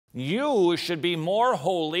You should be more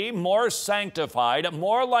holy, more sanctified,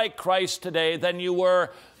 more like Christ today than you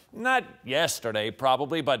were, not yesterday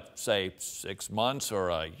probably, but say 6 months or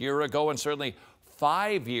a year ago, and certainly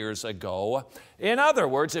 5 years ago. In other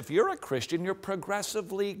words, if you're a Christian, you're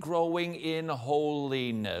progressively growing in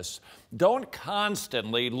holiness. Don't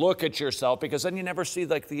constantly look at yourself, because then you never see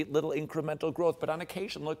like the little incremental growth, but on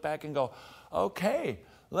occasion look back and go, okay,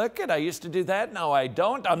 look I used to do that, now I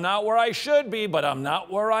don't. I'm not where I should be, but I'm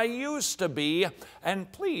not where I used to be.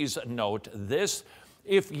 And please note this.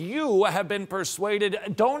 If you have been persuaded,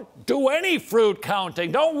 don't do any fruit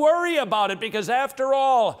counting. Don't worry about it, because after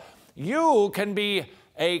all, you can be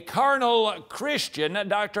a carnal Christian.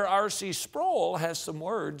 Dr. R.C. Sproul has some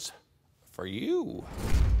words for you.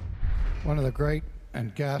 One of the great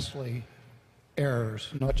and ghastly errors,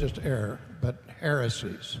 not just error, but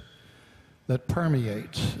heresies, that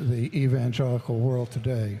permeates the evangelical world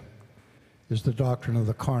today is the doctrine of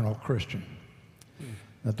the carnal Christian.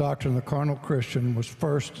 The doctrine of the carnal Christian was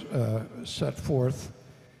first set forth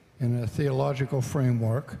in a theological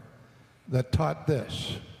framework that taught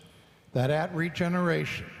this, that at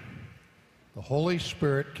regeneration, the Holy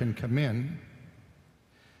Spirit can come in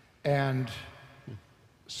and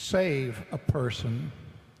save a person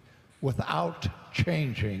without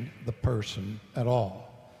changing the person at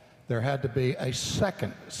all. There had to be a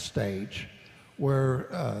second stage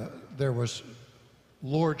where there was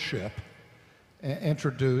lordship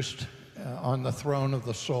introduced on the throne of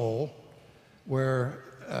the soul, where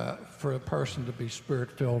for a person to be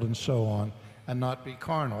spirit-filled and so on, and not be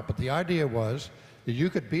carnal. But the idea was that you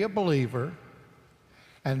could be a believer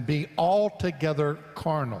and be altogether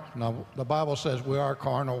carnal. Now, the Bible says we are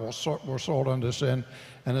carnal, we're sold unto sin,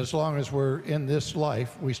 and as long as we're in this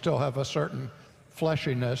life, we still have a certain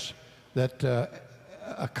fleshiness that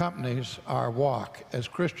accompanies our walk as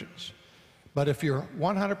Christians. But if you're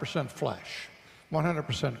 100% flesh,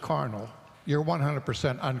 100% carnal, you're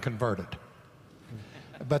 100% unconverted.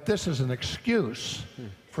 But this is an excuse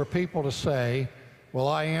for people to say, well,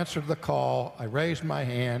 I answered the call, I raised my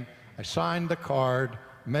hand, I signed the card,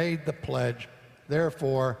 made the pledge,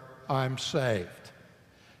 therefore I'm saved.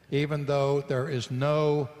 Even though there is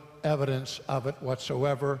no evidence of it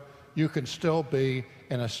whatsoever, you can still be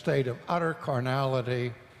in a state of utter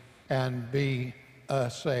carnality and be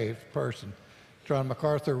a saved person. John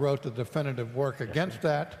MacArthur wrote the definitive work against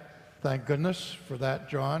that. Thank goodness for that,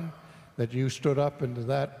 John, that you stood up into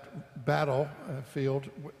that battlefield,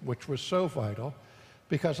 which was so vital,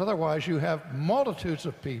 because otherwise you have multitudes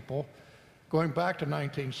of people going back to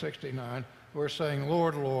 1969 who are saying,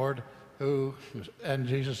 Lord, Lord, and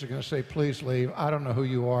Jesus is going to say, please leave. I don't know who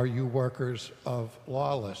you are, you workers of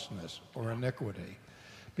lawlessness or iniquity.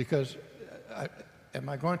 Because, am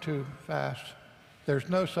I going too fast? There's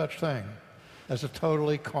no such thing as a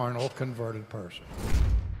totally carnal, converted person.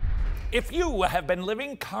 If you have been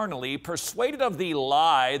living carnally, persuaded of the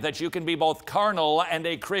lie that you can be both carnal and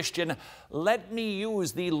a Christian, let me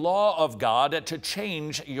use the law of God to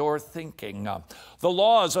change your thinking. The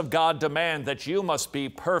laws of God demand that you must be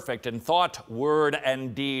perfect in thought, word,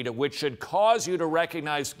 and deed, which should cause you to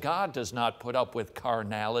recognize God does not put up with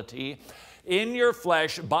carnality. In your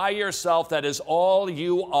flesh, by yourself, that is all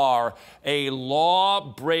you are, a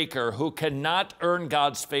lawbreaker who cannot earn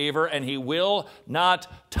God's favor, and he will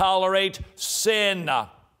not tolerate sin.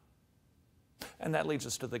 And that leads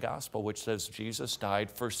us to the gospel, which says Jesus died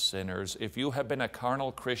for sinners. If you have been a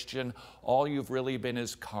carnal Christian, all you've really been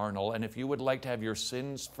is carnal. And if you would like to have your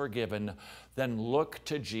sins forgiven, then look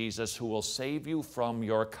to Jesus, who will save you from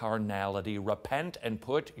your carnality. Repent and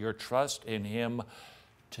put your trust in him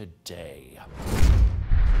today.